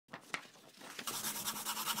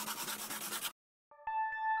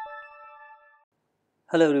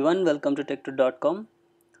Hello everyone, welcome to tech2.com.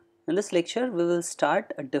 In this lecture, we will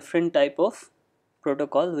start a different type of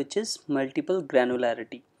protocol which is multiple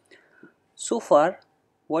granularity. So far,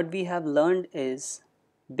 what we have learned is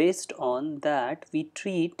based on that we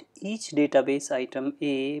treat each database item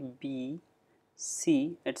A, B,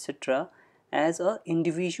 C, etc. as a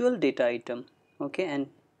individual data item. Okay, and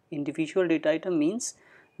individual data item means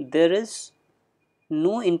there is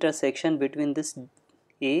no intersection between this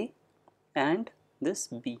A and this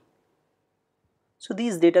B. So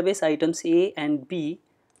these database items A and B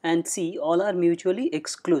and C all are mutually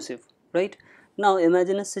exclusive, right? Now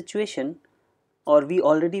imagine a situation, or we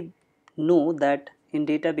already know that in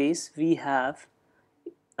database we have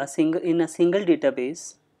in a single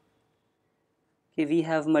database, okay, we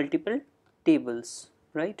have multiple tables,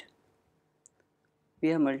 right? We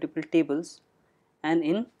have multiple tables, and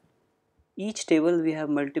in each table we have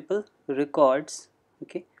multiple records,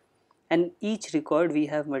 okay, and each record we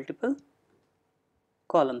have multiple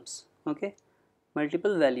columns, okay,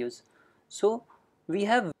 multiple values. So we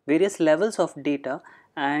have various levels of data,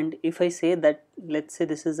 and if I say that, let's say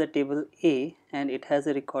this is a table A and it has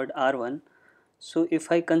a record R1. So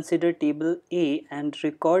if I consider table A and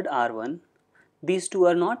record R1, these two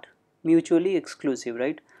are not mutually exclusive,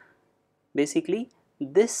 right? Basically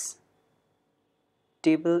this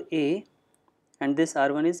table A and this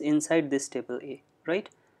R1 is inside this table A, right?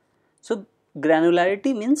 So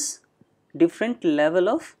granularity means different level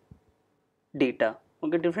of data,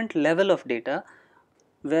 okay, different level of data,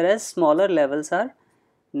 whereas smaller levels are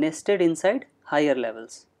nested inside higher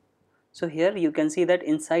levels. So here you can see that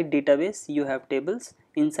inside database you have tables,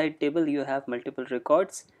 inside table you have multiple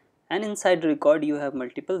records, and inside record you have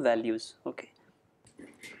multiple values, okay.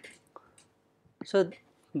 So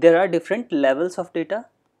there are different levels of data,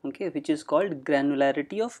 okay, which is called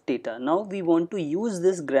granularity of data. Now we want to use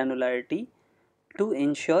this granularity to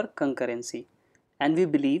ensure concurrency, and we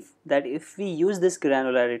believe that if we use this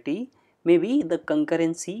granularity, maybe the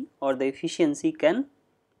concurrency or the efficiency can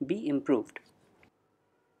be improved.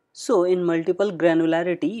 So in multiple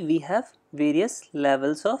granularity we have various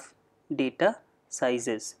levels of data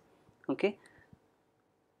sizes, okay.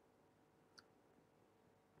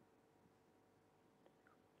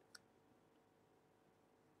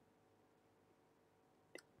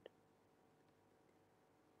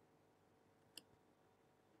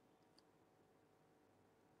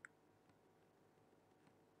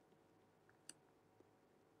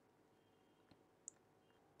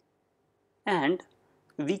 And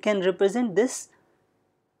we can represent this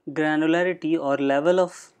granularity or level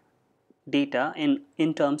of data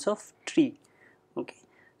in terms of tree, okay.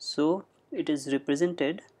 So it is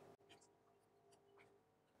represented.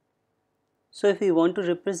 So if we want to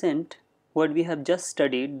represent what we have just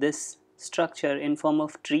studied, this structure in form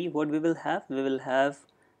of tree, what we will have? We will have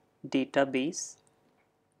database,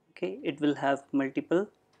 okay, it will have multiple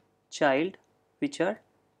child which are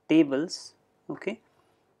tables, okay.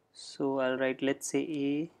 So I'll write, let's say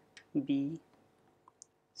A, B,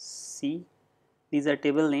 C, these are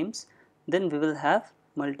table names. Then we will have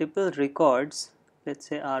multiple records, let's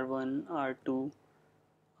say R1, R2,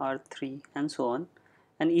 R3 and so on,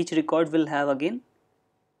 and each record will have again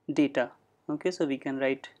data, okay. So we can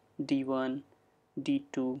write D1,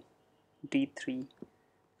 D2, D3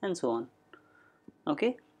 and so on,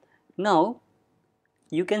 okay. Now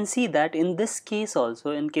you can see that in this case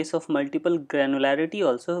also, in case of multiple granularity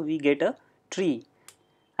also, we get a tree,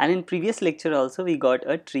 and in previous lecture also we got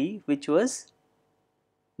a tree which was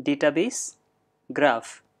database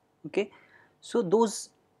graph, okay. So those,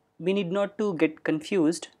 we need not to get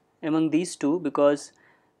confused among these two because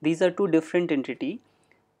these are two different entity.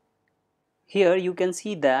 Here you can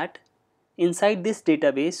see that inside this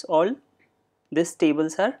database all these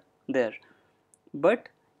tables are there, but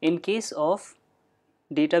in case of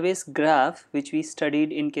database graph, which we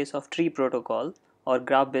studied in case of tree protocol or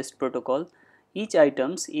graph based protocol, each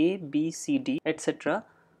items A, B, C, D, etc.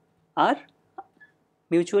 are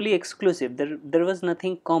mutually exclusive. There was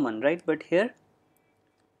nothing common, right? But here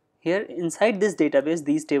inside this database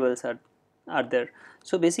these tables are there.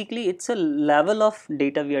 So basically it's a level of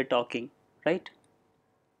data we are talking, right?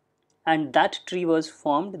 And that tree was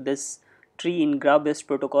formed, this tree in graph based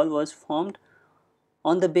protocol was formed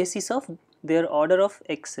on the basis of their order of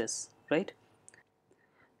access, right?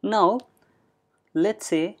 Now let's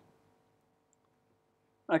say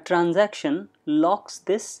a transaction locks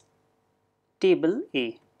this table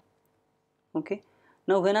A, okay.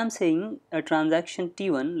 Now when I'm saying a transaction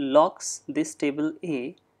T1 locks this table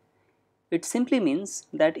A, it simply means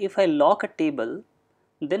that if I lock a table,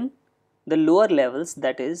 then the lower levels,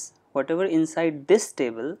 that is whatever inside this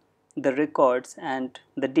table, the records and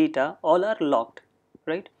the data all are locked,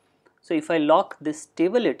 right? So if I lock this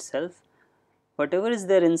table itself, whatever is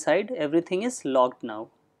there inside, everything is locked now,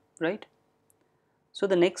 right? So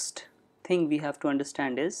the next thing we have to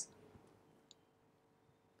understand is,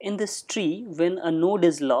 in this tree, when a node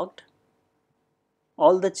is locked,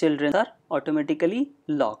 all the children are automatically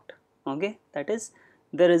locked. Okay, that is,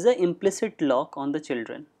 there is an implicit lock on the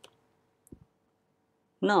children.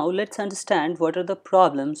 Now let's understand what are the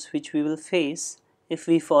problems which we will face if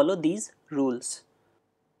we follow these rules.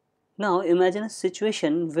 Now imagine a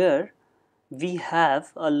situation where we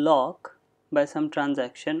have a lock by some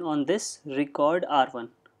transaction on this record R1.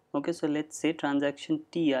 Okay, so let's say transaction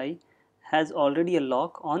Ti has already a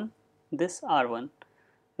lock on this R1,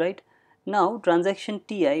 right? Now transaction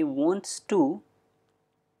Ti wants to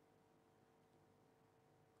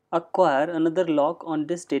acquire another lock on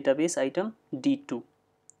this database item D2.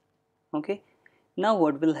 Okay, now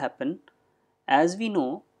what will happen? As we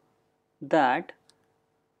know that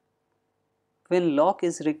when lock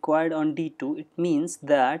is required on D2, it means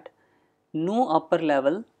that no upper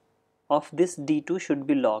level of this D2 should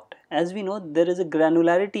be locked. As we know, there is a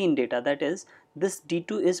granularity in data, that is, this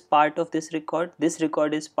D2 is part of this record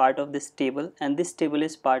is part of this table, and this table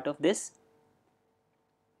is part of this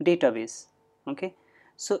database. Okay,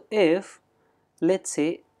 so if, let's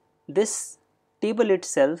say, this table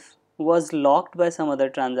itself was locked by some other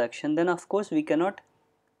transaction, then of course we cannot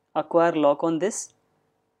acquire lock on this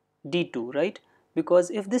D2, right? Because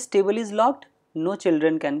if this table is locked, no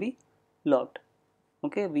children can be locked.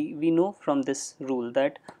 Okay, we know from this rule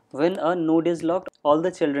that when a node is locked, all the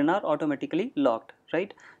children are automatically locked,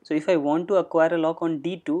 right? So if I want to acquire a lock on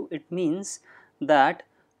D2, it means that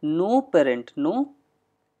no parent, no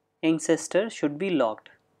ancestor should be locked,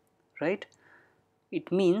 right?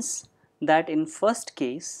 It means that in first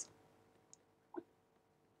case,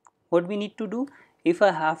 what we need to do, if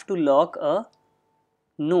I have to lock a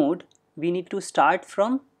node, we need to start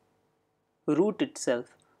from root itself.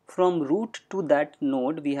 From root to that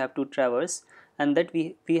node we have to traverse, and that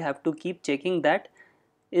we have to keep checking that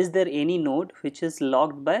is there any node which is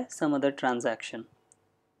locked by some other transaction.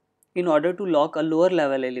 In order to lock a lower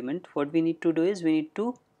level element, what we need to do is we need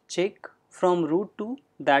to check from root to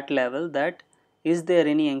that level that is there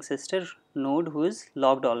any ancestor node who is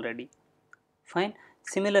locked already. Fine.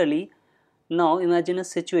 Similarly, now imagine a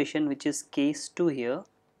situation which is case 2 here.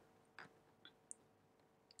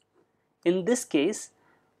 In this case,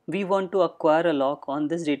 we want to acquire a lock on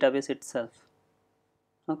this database itself.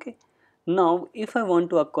 Okay. Now, if I want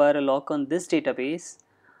to acquire a lock on this database,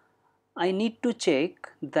 I need to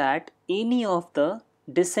check that any of the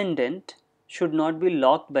descendant should not be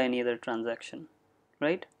locked by any other transaction,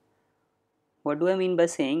 right? What do I mean by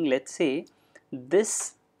saying, let's say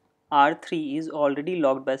this R3 is already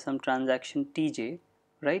locked by some transaction Tj,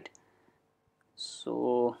 right?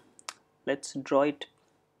 So let's draw it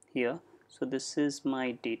here. So this is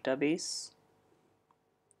my database.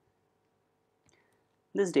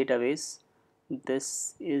 This database,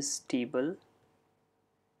 this is table,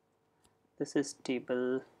 this is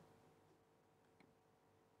table,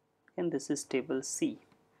 and this is table C.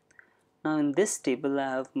 Now in this table I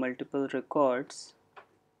have multiple records,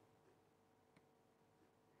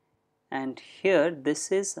 and here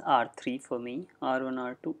this is R3 for me,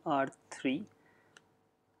 R1, R2, R3,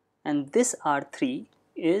 and this R3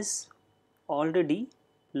 is already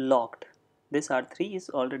locked. This R3 is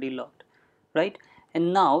already locked, right?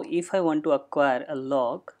 And now if I want to acquire a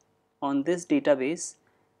lock on this database,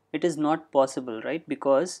 it is not possible, right?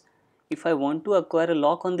 Because if I want to acquire a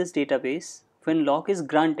lock on this database, when lock is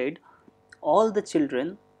granted, all the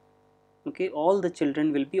children, okay, all the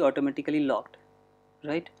children will be automatically locked,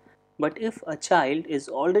 right? But if a child is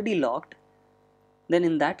already locked, then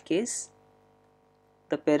in that case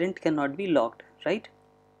the parent cannot be locked, right?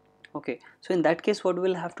 Okay, so in that case what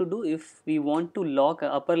we'll have to do, if we want to lock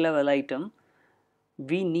a upper level item,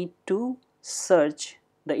 we need to search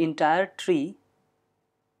the entire tree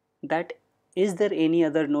that is there any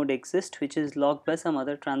other node exist which is locked by some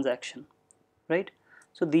other transaction, right?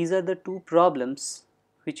 So these are the two problems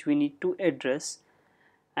which we need to address,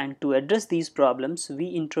 and to address these problems we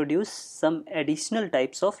introduce some additional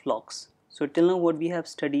types of locks. So till now what we have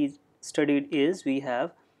studied is we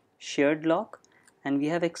have shared lock and we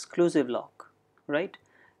have exclusive lock, right?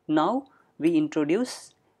 Now we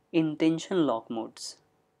introduce intention lock modes.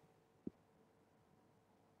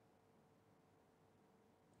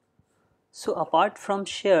 So apart from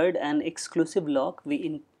shared and exclusive lock,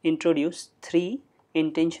 we introduce three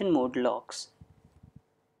intention mode locks.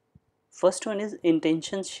 First one is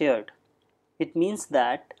intention shared. It means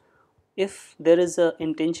that if there is a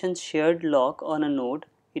intention shared lock on a node,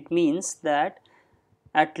 it means that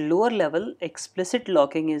at lower level explicit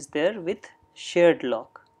locking is there with shared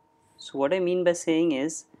lock. So what I mean by saying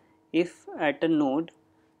is, if at a node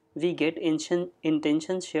we get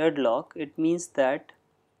intention shared lock, it means that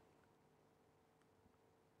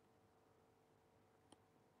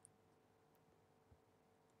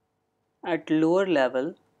at lower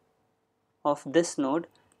level of this node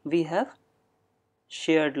we have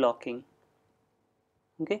shared locking.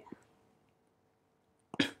 Okay,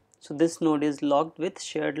 so this node is locked with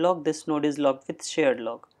shared lock, this node is locked with shared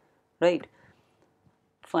lock, right?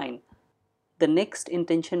 Fine. The next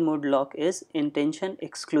intention mode lock is intention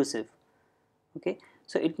exclusive. Okay,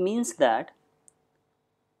 so it means that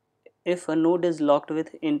if a node is locked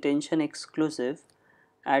with intention exclusive,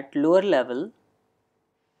 at lower level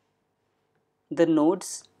the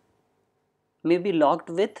nodes may be locked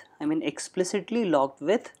with, I mean explicitly locked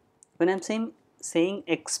with. When I'm saying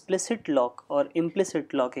explicit lock or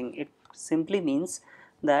implicit locking, it simply means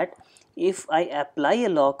that if I apply a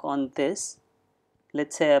lock on this,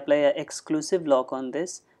 let's say I apply an exclusive lock on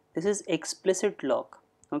this, this is explicit lock.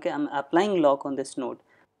 Okay, I'm applying lock on this node.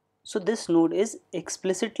 So this node is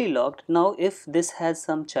explicitly locked. Now if this has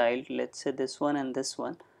some child, let's say this one and this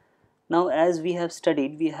one, now as we have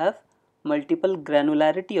studied, we have multiple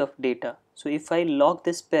granularity of data. So if I lock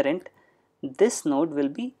this parent, this node will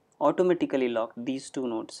be automatically locked, these two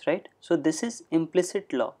nodes, right? So this is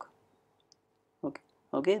implicit lock. Okay,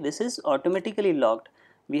 okay, this is automatically locked.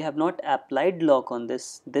 We have not applied lock on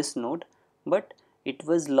this node, but it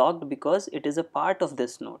was locked because it is a part of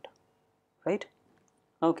this node, right?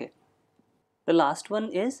 Okay. The last one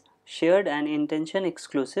is shared and intention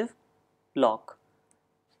exclusive lock.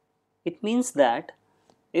 It means that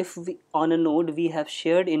if on a node we have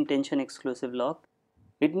shared intention exclusive lock,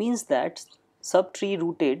 it means that subtree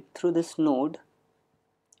routed through this node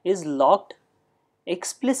is locked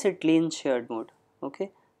explicitly in shared mode.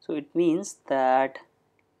 Okay, so it means that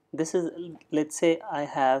this is, let's say I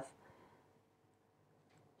have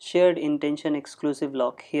shared intention exclusive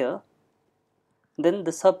lock here, then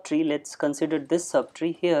the subtree, let's consider this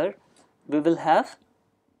subtree here, we will have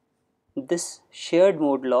this shared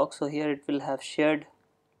mode lock. So here it will have shared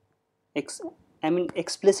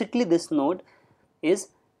explicitly this node is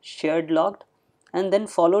shared locked, and then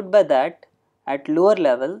followed by that at lower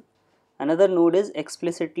level another node is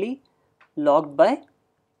explicitly locked by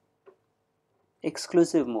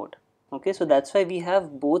exclusive mode. Okay, so that's why we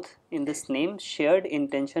have both in this name, shared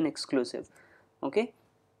intention exclusive. Okay,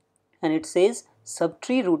 and it says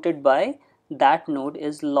subtree routed by that node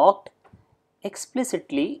is locked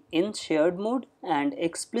explicitly in shared mode, and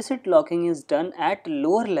explicit locking is done at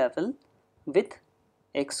lower level with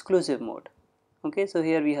exclusive mode. Okay, so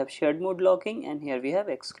here we have shared mode locking and here we have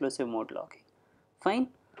exclusive mode locking. Fine.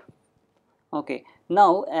 Okay,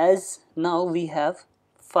 now we have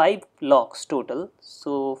 5 locks total.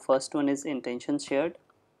 So first one is intention shared,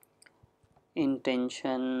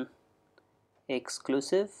 intention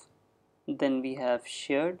exclusive, then we have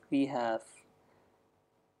shared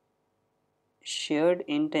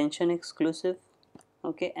intention exclusive,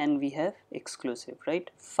 okay, and we have exclusive, right?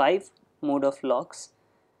 5 mode of locks.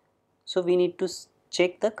 So we need to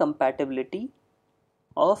check the compatibility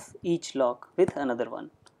of each lock with another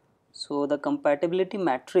one. So the compatibility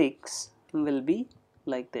matrix will be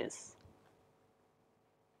like this.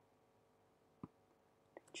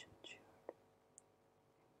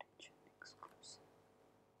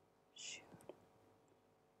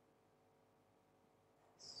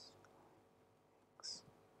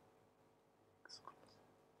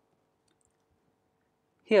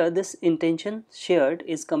 Here this intention shared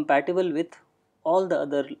is compatible with all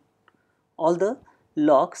the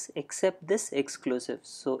locks except this exclusive.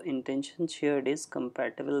 So intention shared is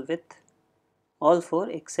compatible with all 4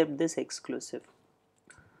 except this exclusive.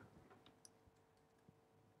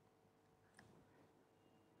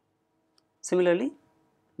 Similarly,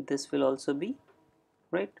 this will also be,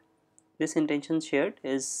 right? This intention shared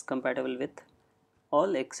is compatible with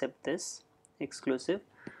all except this exclusive.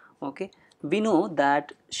 Okay, we know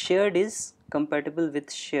that shared is compatible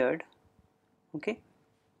with shared. Okay,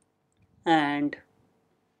 and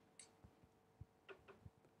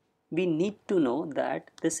we need to know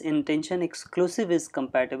that this intention exclusive is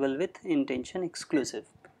compatible with intention exclusive.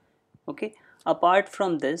 Okay, apart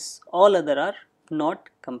from this all other are not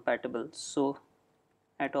compatible. So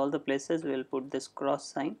at all the places we will put this cross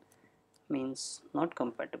sign, means not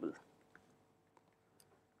compatible,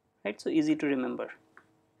 right? So easy to remember.